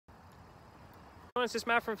It's just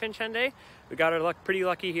Matt from Finch Hyundai. We got our pretty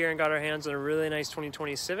lucky here and got our hands on a really nice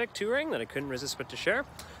 2020 Civic Touring that I couldn't resist but to share.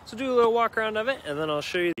 So do a little walk around of it, and then I'll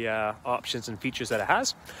show you the options and features that it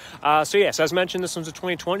has. So yes, as mentioned, this one's a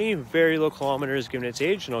 2020, very low kilometers given its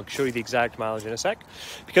age, and I'll show you the exact mileage in a sec.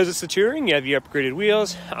 Because it's the Touring, you have your upgraded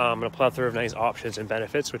wheels, and a plethora of nice options and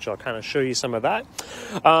benefits, which I'll kind of show you some of that.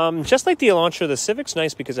 Just like the Elantra, the Civic's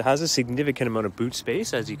nice because it has a significant amount of boot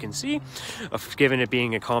space, as you can see, given it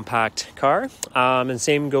being a compact car. And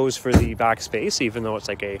same goes for the back space. Even though it's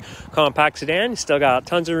like a compact sedan, you still got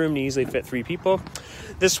tons of room to easily fit 3 people.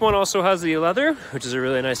 This one also has the leather, which is a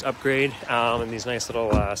really nice upgrade, and these nice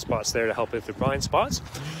little spots there to help with the blind spots.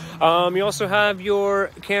 You also have your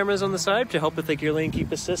cameras on the side to help with like your lane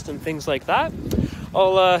keep assist and things like that.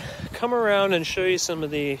 I'll come around and show you some of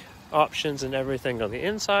the options and everything on the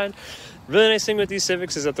inside. Really nice thing with these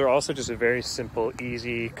Civics is that they're also just a very simple,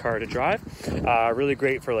 easy car to drive. Really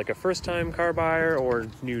great for like a first-time car buyer or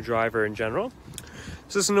new driver in general.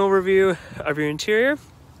 So this is an overview of your interior.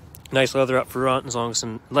 Nice leather up front, as long as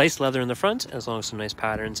some nice leather in the front, as long as some nice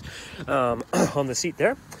patterns on the seat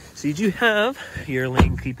there. So you do have your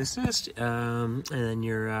lane keep assist, and then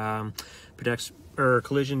your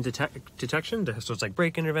collision detection, so it's like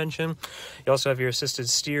brake intervention. You also have your assisted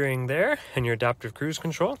steering there and your adaptive cruise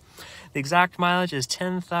control. The exact mileage is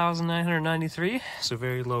 10,993, so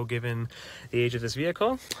very low given the age of this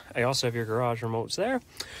vehicle. I also have your garage remotes there.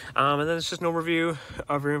 And then it's just an overview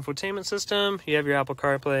of your infotainment system. You have your Apple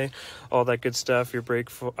CarPlay, all that good stuff, your brake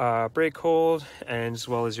hold, and as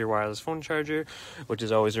well as your wireless phone charger, which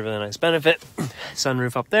is always a really nice benefit.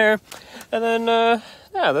 Sunroof up there. And then,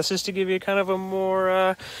 yeah, that's just to give you kind of a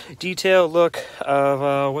more detailed look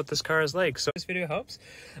of what this car is like. So this video helps.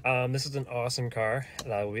 This is an awesome car.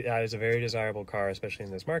 That is a very desirable car, especially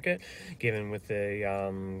in this market, given with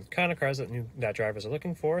the kind of cars that drivers are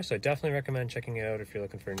looking for. So I definitely recommend checking it out if you're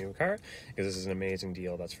looking for a new car, because this is an amazing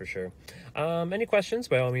deal, that's for sure. Any questions,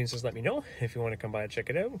 by all means, just let me know. If you want to come by and check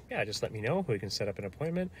it out, yeah, just let me know. We can set up an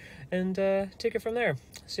appointment and take it from there.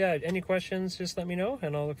 So yeah, any questions, just let me know,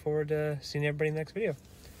 and I'll look forward to seeing everybody in the next video.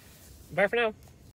 Bye for now.